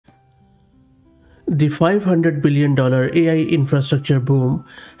The $500 billion AI infrastructure boom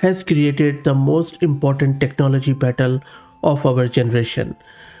has created the most important technology battle of our generation.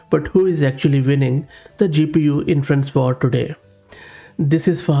 But who is actually winning the GPU inference war today? This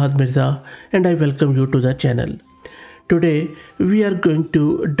is Fahad Mirza and I welcome you to the channel. Today, we are going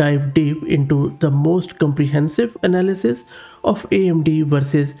to dive deep into the most comprehensive analysis of AMD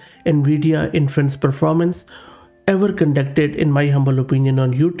versus NVIDIA inference performance ever conducted, in my humble opinion,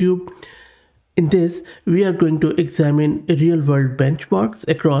 on YouTube. In this, we are going to examine real-world benchmarks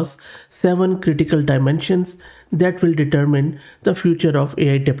across 7 critical dimensions that will determine the future of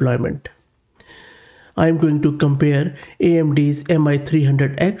AI deployment. I am going to compare AMD's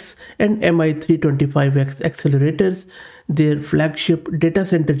MI300X and MI325X accelerators, their flagship data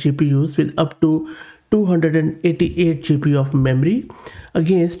center GPUs with up to 288 GB of memory,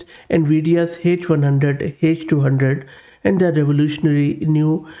 against NVIDIA's H100, H200, and the revolutionary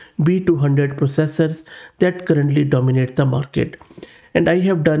new B200 processors that currently dominate the market. And I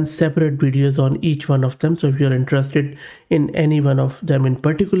have done separate videos on each one of them, so if you're interested in any one of them in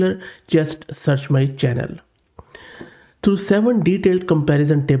particular, just search my channel. Through 7 detailed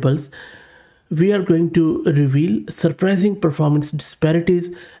comparison tables, we are going to reveal surprising performance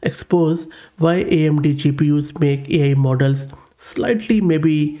disparities, expose why AMD GPUs make AI models slightly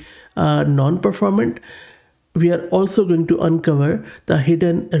maybe non-performant. We are also going to uncover the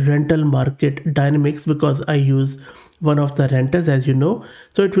hidden rental market dynamics because I use one of the renters, as you know,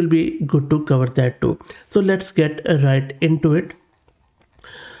 so it will be good to cover that too. So let's get right into it.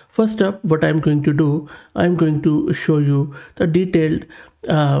 First up, what I'm going to do, I'm going to show you the detailed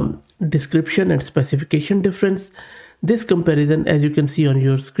description and specification difference. This comparison, as you can see on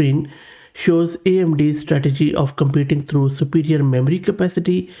your screen, shows AMD's strategy of competing through superior memory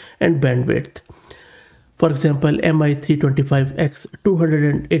capacity and bandwidth. For example, MI325X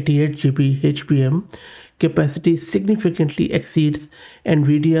 288 GB HBM capacity significantly exceeds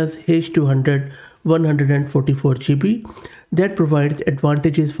NVIDIA's H200 144 GB that provides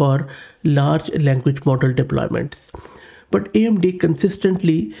advantages for large language model deployments. But AMD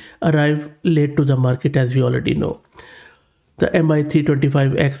consistently arrive late to the market, as we already know. The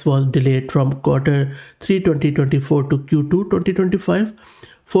MI325X was delayed from Q3 2024 to Q2 2025,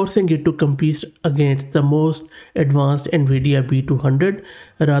 forcing it to compete against the most advanced NVIDIA B200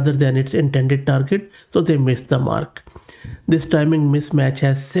 rather than its intended target, so they missed the mark. This timing mismatch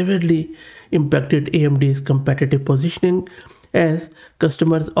has severely impacted AMD's competitive positioning, as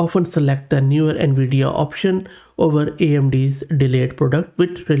customers often select the newer NVIDIA option over AMD's delayed product,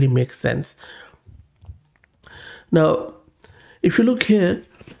 which really makes sense. Now, if you look here,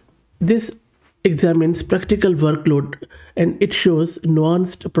 this examines practical workload and it shows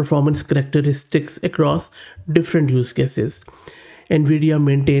nuanced performance characteristics across different use cases. NVIDIA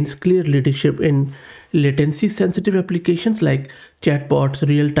maintains clear leadership in latency-sensitive applications like chatbots,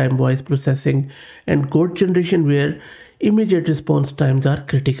 real-time voice processing, and code generation where immediate response times are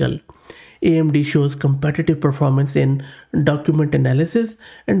critical. AMD shows competitive performance in document analysis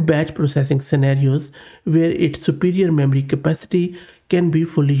and batch processing scenarios where its superior memory capacity can be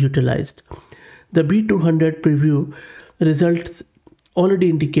fully utilized. The B200 preview results already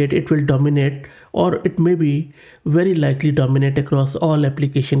indicate it will dominate, or it may be very likely dominate across all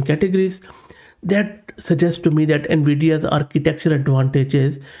application categories. That suggests to me that NVIDIA's architectural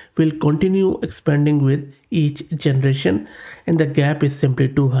advantages will continue expanding with each generation, and the gap is simply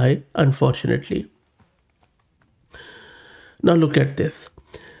too high, unfortunately. Now look at this.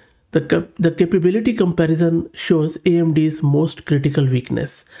 The capability comparison shows AMD's most critical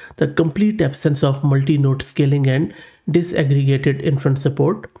weakness, the complete absence of multi-node scaling and disaggregated inference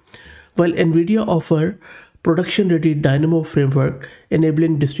support. While NVIDIA offers production-ready Dynamo framework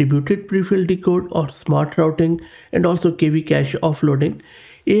enabling distributed prefill decode or smart routing and also KV cache offloading,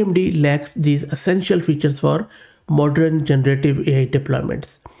 AMD lacks these essential features for modern generative AI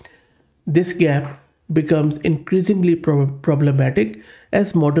deployments. This gap becomes increasingly problematic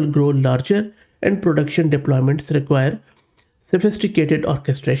as models grow larger and production deployments require sophisticated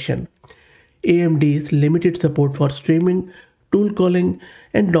orchestration. AMD's limited support for streaming, tool calling,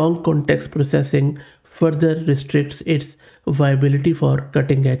 and long context processing further restricts its viability for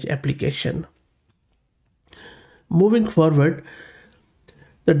cutting-edge application. Moving forward,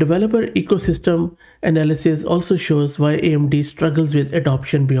 the developer ecosystem analysis also shows why AMD struggles with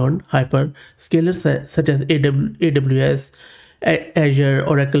adoption beyond hyperscalers such as AWS, Azure,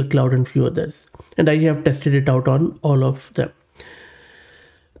 Oracle Cloud, and few others. And I have tested it out on all of them.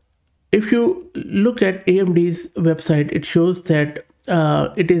 If you look at AMD's website, it shows that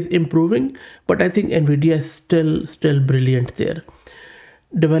it is improving, but I think NVIDIA is still brilliant there.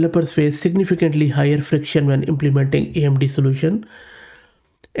 developers face significantly higher friction when implementing AMD solution.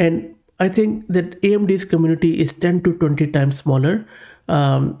 And I think that AMD's community is 10 to 20 times smaller,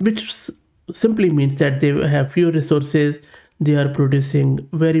 which simply means that they have fewer resources, they are producing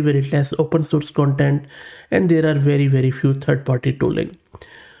very less open source content, and there are very few third-party tooling.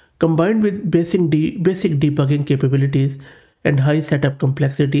 Combined with basic debugging capabilities and high setup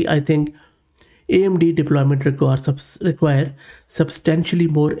complexity, I think AMD deployment require substantially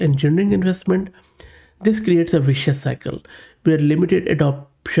more engineering investment. This creates a vicious cycle where limited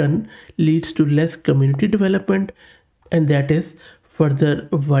adoption leads to less community development, and that is further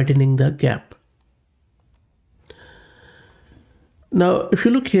widening the gap. Now, if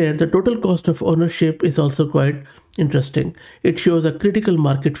you look here, the total cost of ownership is also quite interesting. It shows a critical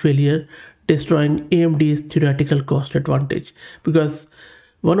market failure, destroying AMD's theoretical cost advantage. Because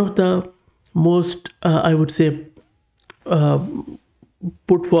one of the most, I would say,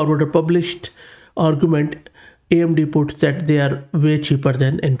 put forward or published argument, AMD puts that they are way cheaper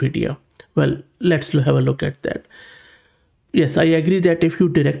than NVIDIA. Well, let's have a look at that. Yes, I agree that if you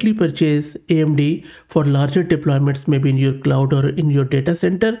directly purchase AMD for larger deployments, maybe in your cloud or in your data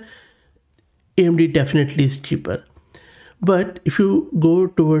center, AMD definitely is cheaper. But if you go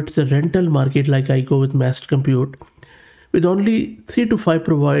towards the rental market, like I go with Massed Compute, with only 3 to 5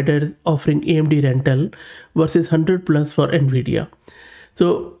 providers offering AMD rental versus 100 plus for NVIDIA.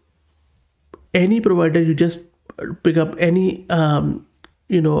 So any provider, you just pick up any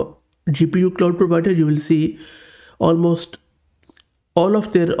GPU cloud provider, you will see almost all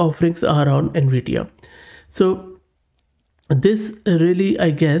of their offerings are on NVIDIA. So this really,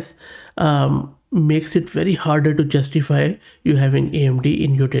 I guess, makes it very harder to justify you having AMD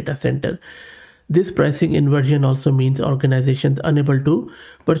in your data center. This pricing inversion also means organizations unable to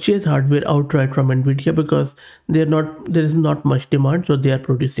purchase hardware outright from NVIDIA because there is not much demand, so they are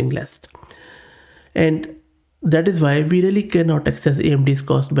producing less. And that is why we really cannot access AMD's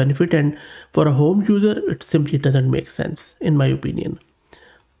cost benefit, and for a home user, it simply doesn't make sense, in my opinion.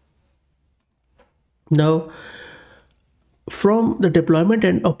 Now, from the deployment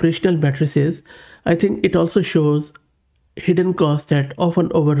and operational matrices, I think it also shows hidden costs that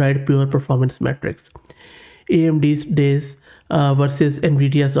often override pure performance metrics. AMD's days versus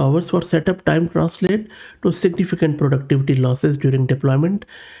NVIDIA's hours for setup time translate to significant productivity losses during deployment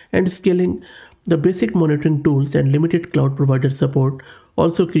and scaling. The basic monitoring tools and limited cloud provider support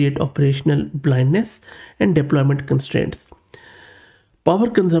also create operational blindness and deployment constraints. Power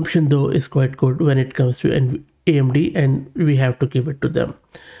consumption, though, is quite good when it comes to AMD, and we have to give it to them.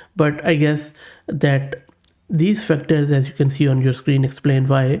 But I guess that these factors, as you can see on your screen, explain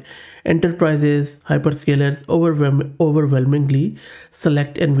why enterprises, hyperscalers overwhelmingly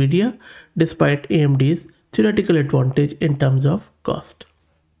select NVIDIA despite AMD's theoretical advantage in terms of cost.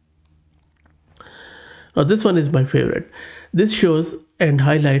 Now this one is my favorite. This shows and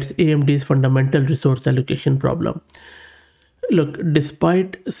highlights AMD's fundamental resource allocation problem. Look,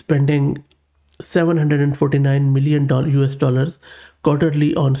 despite spending $749 million US dollars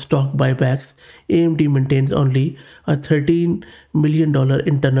quarterly on stock buybacks, AMD maintains only a $13 million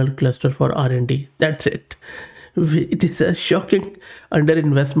internal cluster for R&D. That's it. It is a shocking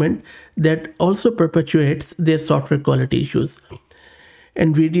underinvestment that also perpetuates their software quality issues.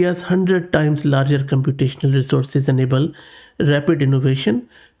 NVIDIA's 100 times larger computational resources enable rapid innovation,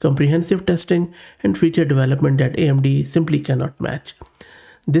 comprehensive testing, and feature development that AMD simply cannot match.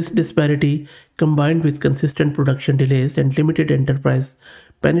 This disparity, combined with consistent production delays and limited enterprise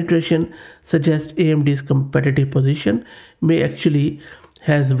penetration, suggests AMD's competitive position may actually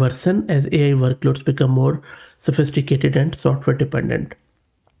has worsened as AI workloads become more sophisticated and software dependent.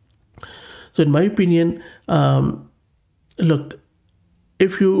 So in my opinion, look,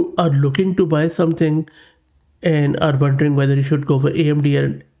 if you are looking to buy something and are wondering whether you should go for AMD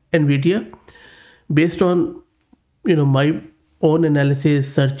or NVIDIA, based on my own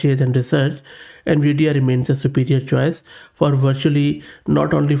analysis, searches, and research, NVIDIA remains a superior choice for virtually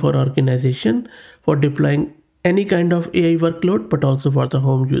not only for organization for deploying any kind of AI workload, but also for the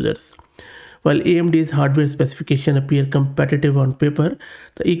home users. While AMD's hardware specification appear competitive on paper,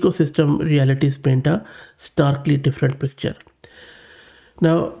 the ecosystem realities paint a starkly different picture.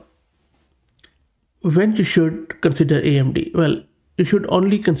 Now, when you should consider AMD? Well, you should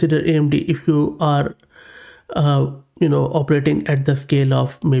only consider AMD if you are, operating at the scale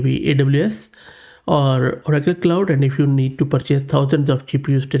of maybe AWS or Oracle Cloud, and if you need to purchase thousands of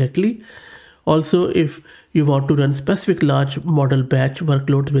GPUs directly. Also, if you want to run specific large model batch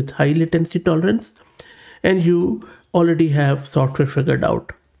workloads with high latency tolerance, and you already have software figured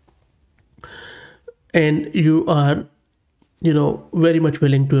out, and you are very much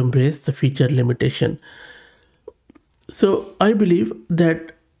willing to embrace the feature limitation. So I believe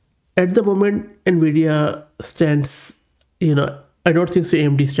that at the moment NVIDIA stands, I don't think so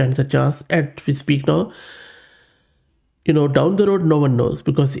AMD stands a chance as we speak now. Down the road, no one knows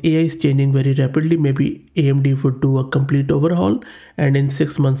because AI is changing very rapidly. Maybe AMD would do a complete overhaul, and in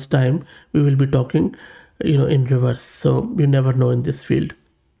 6 months' time, we will be talking, in reverse. So you never know in this field.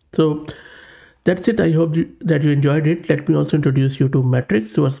 So that's it. I hope that you enjoyed it. Let me also introduce you to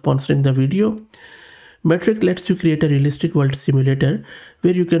Matrix, who are sponsoring the video. Matrix lets you create a realistic world simulator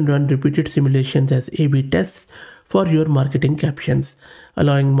where you can run repeated simulations as A/B tests for your marketing captions,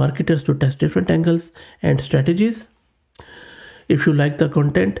 allowing marketers to test different angles and strategies. If you like the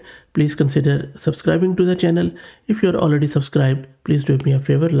content, please consider subscribing to the channel. If you are already subscribed, please do me a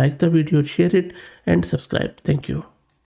favor, like the video, share it, and subscribe. Thank you.